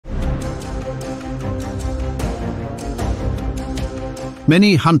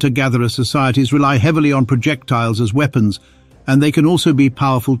Many hunter-gatherer societies rely heavily on projectiles as weapons, and they can also be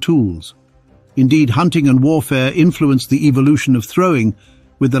powerful tools. Indeed, hunting and warfare influence the evolution of throwing,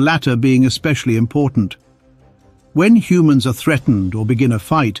 with the latter being especially important. When humans are threatened or begin a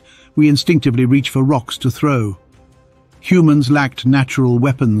fight, we instinctively reach for rocks to throw. Humans lacked natural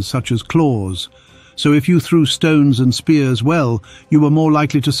weapons such as claws, so if you threw stones and spears well, you were more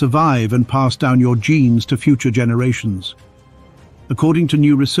likely to survive and pass down your genes to future generations. According to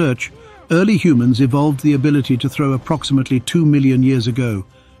new research, early humans evolved the ability to throw approximately 2 million years ago,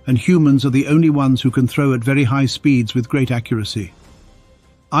 and humans are the only ones who can throw at very high speeds with great accuracy.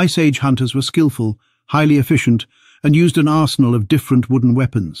 Ice Age hunters were skillful, highly efficient, and used an arsenal of different wooden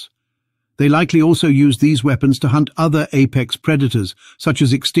weapons. They likely also used these weapons to hunt other apex predators, such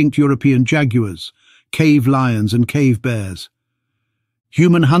as extinct European jaguars, cave lions, and cave bears.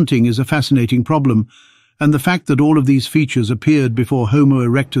 Human hunting is a fascinating problem, and the fact that all of these features appeared before Homo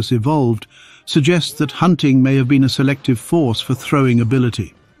erectus evolved suggests that hunting may have been a selective force for throwing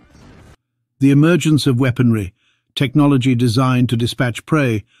ability. The emergence of weaponry, technology designed to dispatch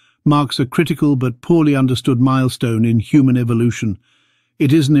prey, marks a critical but poorly understood milestone in human evolution.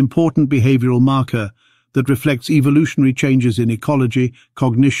 It is an important behavioral marker that reflects evolutionary changes in ecology,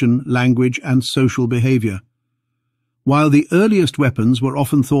 cognition, language, and social behavior. While the earliest weapons were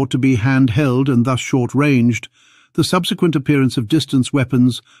often thought to be handheld and thus short-ranged, the subsequent appearance of distance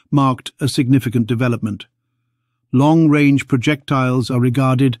weapons marked a significant development. Long-range projectiles are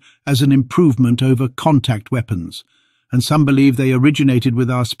regarded as an improvement over contact weapons, and some believe they originated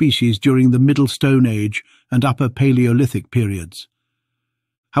with our species during the Middle Stone Age and Upper Paleolithic periods.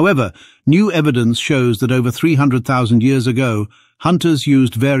 However, new evidence shows that over 300,000 years ago, hunters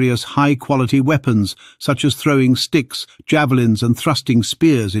used various high-quality weapons, such as throwing sticks, javelins, and thrusting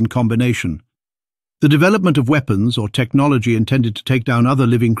spears in combination. The development of weapons, or technology intended to take down other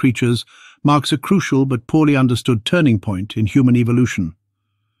living creatures, marks a crucial but poorly understood turning point in human evolution.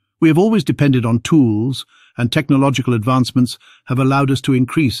 We have always depended on tools, and technological advancements have allowed us to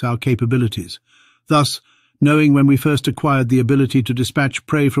increase our capabilities. Thus, knowing when we first acquired the ability to dispatch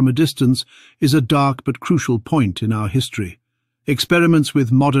prey from a distance is a dark but crucial point in our history. Experiments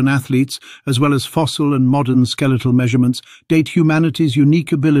with modern athletes, as well as fossil and modern skeletal measurements, date humanity's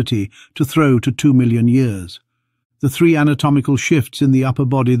unique ability to throw to 2 million years. The 3 anatomical shifts in the upper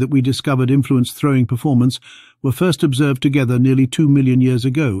body that we discovered influenced throwing performance were first observed together nearly 2 million years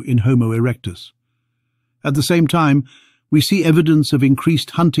ago in Homo erectus. At the same time, we see evidence of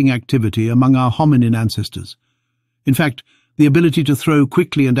increased hunting activity among our hominin ancestors. In fact, the ability to throw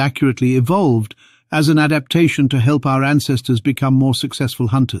quickly and accurately evolved as an adaptation to help our ancestors become more successful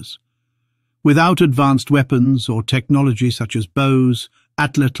hunters. Without advanced weapons or technology such as bows,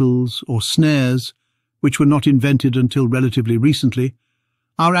 atlatls, or snares, which were not invented until relatively recently,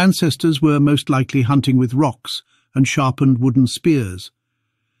 our ancestors were most likely hunting with rocks and sharpened wooden spears.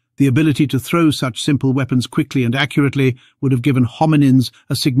 The ability to throw such simple weapons quickly and accurately would have given hominins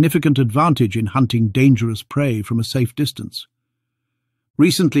a significant advantage in hunting dangerous prey from a safe distance.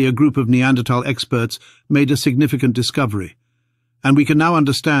 Recently, a group of Neanderthal experts made a significant discovery, and we can now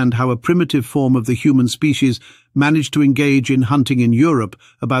understand how a primitive form of the human species managed to engage in hunting in Europe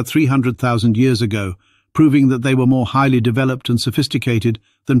about 300,000 years ago, proving that they were more highly developed and sophisticated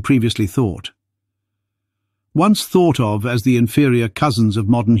than previously thought. Once thought of as the inferior cousins of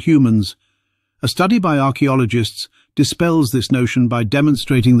modern humans, a study by archaeologists dispels this notion by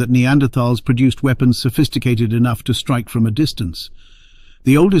demonstrating that Neanderthals produced weapons sophisticated enough to strike from a distance.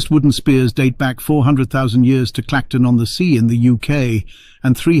 The oldest wooden spears date back 400,000 years to Clacton-on-the-Sea in the UK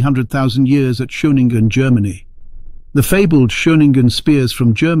and 300,000 years at Schöningen, Germany. The fabled Schöningen spears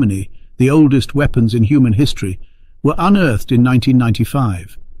from Germany, the oldest weapons in human history, were unearthed in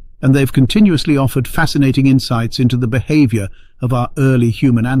 1995. And they've continuously offered fascinating insights into the behavior of our early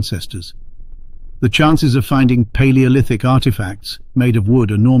human ancestors. The chances of finding Paleolithic artifacts made of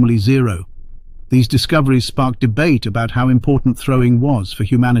wood are normally zero. These discoveries sparked debate about how important throwing was for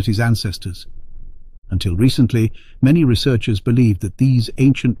humanity's ancestors. Until recently, many researchers believed that these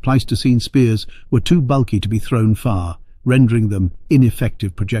ancient Pleistocene spears were too bulky to be thrown far, rendering them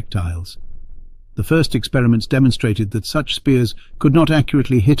ineffective projectiles. The first experiments demonstrated that such spears could not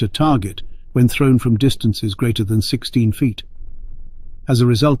accurately hit a target when thrown from distances greater than 16 feet. As a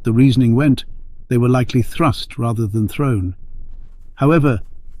result, the reasoning went, they were likely thrust rather than thrown. However,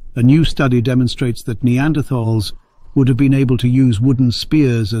 a new study demonstrates that Neanderthals would have been able to use wooden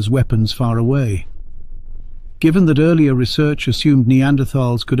spears as weapons far away. Given that earlier research assumed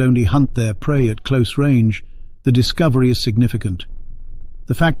Neanderthals could only hunt their prey at close range, the discovery is significant.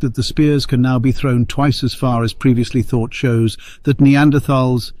 The fact that the spears can now be thrown twice as far as previously thought shows that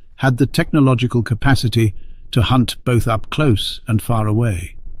Neanderthals had the technological capacity to hunt both up close and far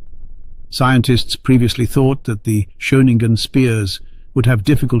away. Scientists previously thought that the Schöningen spears would have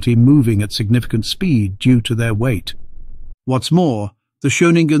difficulty moving at significant speed due to their weight. What's more, the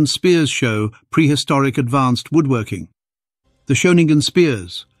Schöningen spears show prehistoric advanced woodworking. The Schöningen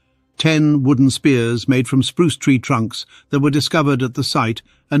spears, 10 wooden spears made from spruce tree trunks that were discovered at the site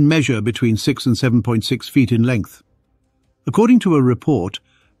and measure between 6 and 7.6 feet in length. According to a report,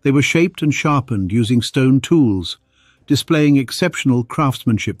 they were shaped and sharpened using stone tools, displaying exceptional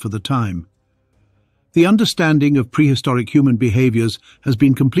craftsmanship for the time. The understanding of prehistoric human behaviors has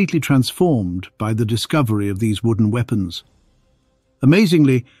been completely transformed by the discovery of these wooden weapons.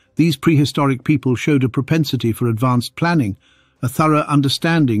 Amazingly, these prehistoric people showed a propensity for advanced planning, a thorough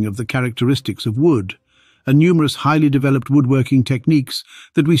understanding of the characteristics of wood, and numerous highly developed woodworking techniques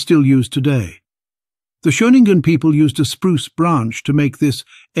that we still use today. The Schöningen people used a spruce branch to make this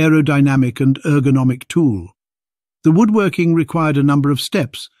aerodynamic and ergonomic tool. The woodworking required a number of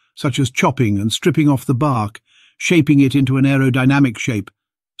steps, such as chopping and stripping off the bark, shaping it into an aerodynamic shape,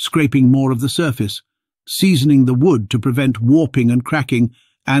 scraping more of the surface, seasoning the wood to prevent warping and cracking,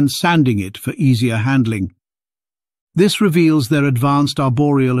 and sanding it for easier handling. This reveals their advanced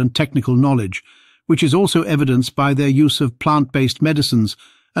arboreal and technical knowledge, which is also evidenced by their use of plant-based medicines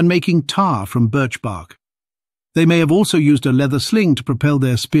and making tar from birch bark. They may have also used a leather sling to propel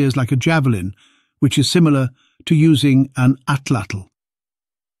their spears like a javelin, which is similar to using an atlatl.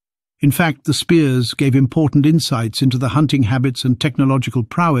 In fact, the spears gave important insights into the hunting habits and technological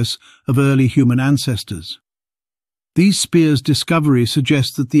prowess of early human ancestors. These spears' discovery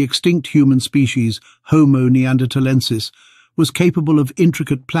suggests that the extinct human species, Homo neanderthalensis, was capable of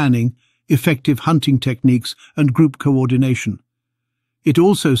intricate planning, effective hunting techniques, and group coordination. It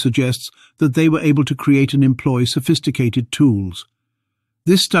also suggests that they were able to create and employ sophisticated tools.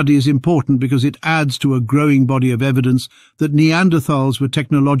 This study is important because it adds to a growing body of evidence that Neanderthals were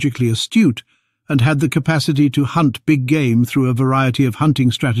technologically astute and had the capacity to hunt big game through a variety of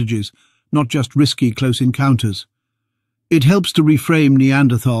hunting strategies, not just risky close encounters. It helps to reframe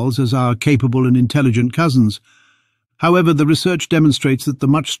Neanderthals as our capable and intelligent cousins. However, the research demonstrates that the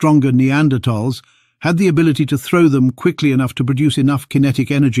much stronger Neanderthals had the ability to throw them quickly enough to produce enough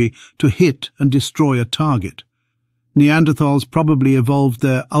kinetic energy to hit and destroy a target. Neanderthals probably evolved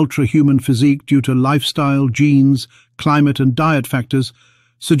their ultra-human physique due to lifestyle, genes, climate and diet factors,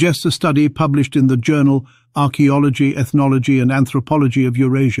 suggests a study published in the journal Archeology, Ethnology and Anthropology of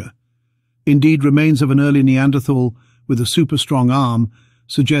Eurasia. Indeed, remains of an early Neanderthal with a super-strong arm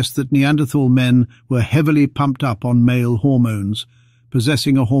suggest that Neanderthal men were heavily pumped up on male hormones,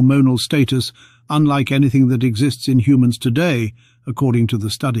 possessing a hormonal status unlike anything that exists in humans today, according to the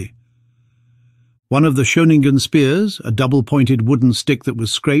study. One of the Schöningen spears, a double-pointed wooden stick that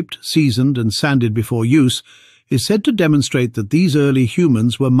was scraped, seasoned and sanded before use, is said to demonstrate that these early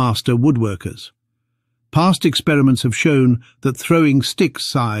humans were master woodworkers. Past experiments have shown that throwing stick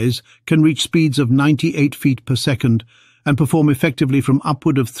size can reach speeds of 98 feet per second and perform effectively from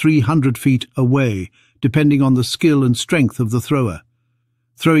upward of 300 feet away, depending on the skill and strength of the thrower.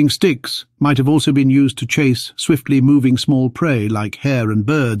 Throwing sticks might have also been used to chase swiftly moving small prey like hare and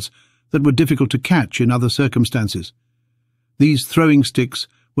birds that were difficult to catch in other circumstances. These throwing sticks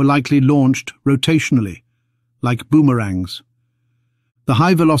were likely launched rotationally, like boomerangs. The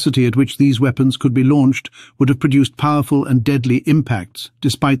high velocity at which these weapons could be launched would have produced powerful and deadly impacts,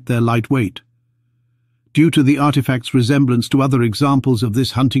 despite their light weight. Due to the artifact's resemblance to other examples of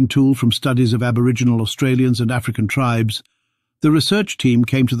this hunting tool from studies of Aboriginal Australians and African tribes, the research team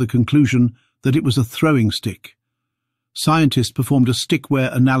came to the conclusion that it was a throwing stick. Scientists performed a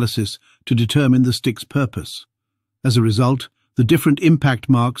stick-wear analysis to determine the stick's purpose. As a result, the different impact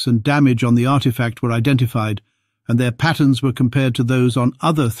marks and damage on the artifact were identified, and their patterns were compared to those on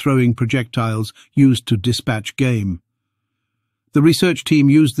other throwing projectiles used to dispatch game. The research team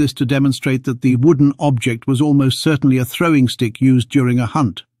used this to demonstrate that the wooden object was almost certainly a throwing stick used during a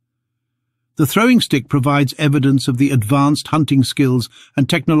hunt. The throwing stick provides evidence of the advanced hunting skills and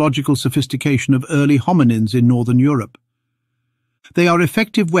technological sophistication of early hominins in northern Europe. They are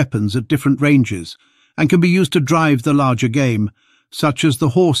effective weapons at different ranges and can be used to drive the larger game, such as the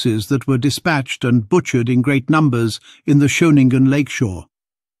horses that were dispatched and butchered in great numbers in the Schöningen lakeshore.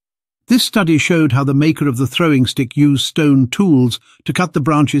 This study showed how the maker of the throwing stick used stone tools to cut the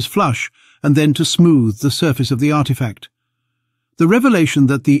branches flush and then to smooth the surface of the artifact. The revelation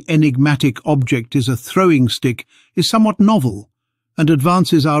that the enigmatic object is a throwing stick is somewhat novel and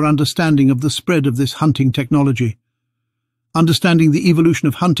advances our understanding of the spread of this hunting technology. Understanding the evolution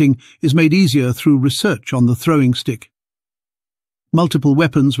of hunting is made easier through research on the throwing stick. Multiple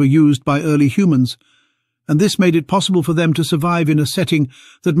weapons were used by early humans, and this made it possible for them to survive in a setting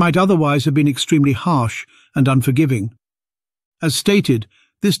that might otherwise have been extremely harsh and unforgiving. As stated,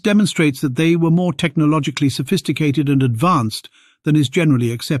 this demonstrates that they were more technologically sophisticated and advanced than is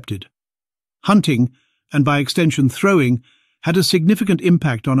generally accepted. Hunting, and by extension throwing, had a significant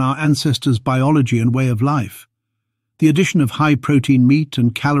impact on our ancestors' biology and way of life. The addition of high-protein meat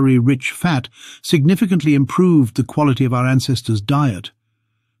and calorie-rich fat significantly improved the quality of our ancestors' diet.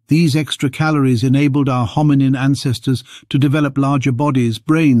 These extra calories enabled our hominin ancestors to develop larger bodies,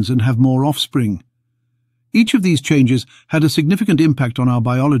 brains, and have more offspring. Each of these changes had a significant impact on our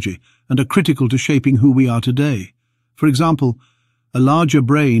biology and are critical to shaping who we are today. For example, a larger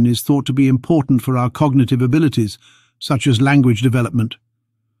brain is thought to be important for our cognitive abilities, such as language development.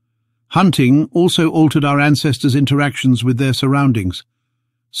 Hunting also altered our ancestors' interactions with their surroundings.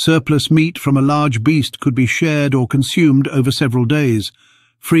 Surplus meat from a large beast could be shared or consumed over several days,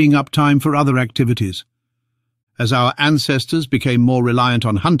 freeing up time for other activities. As our ancestors became more reliant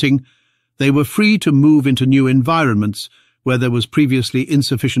on hunting, they were free to move into new environments where there was previously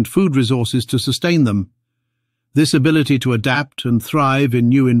insufficient food resources to sustain them. This ability to adapt and thrive in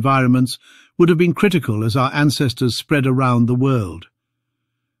new environments would have been critical as our ancestors spread around the world.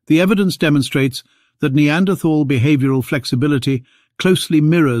 The evidence demonstrates that Neanderthal behavioral flexibility closely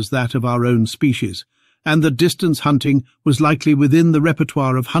mirrors that of our own species, and that distance hunting was likely within the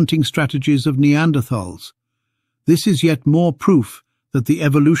repertoire of hunting strategies of Neanderthals. This is yet more proof that the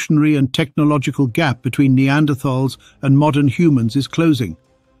evolutionary and technological gap between Neanderthals and modern humans is closing.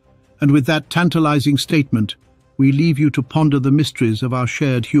 And with that tantalizing statement, we leave you to ponder the mysteries of our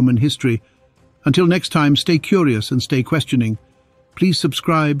shared human history. Until next time, stay curious and stay questioning. Please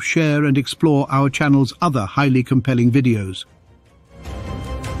subscribe, share, and explore our channel's other highly compelling videos.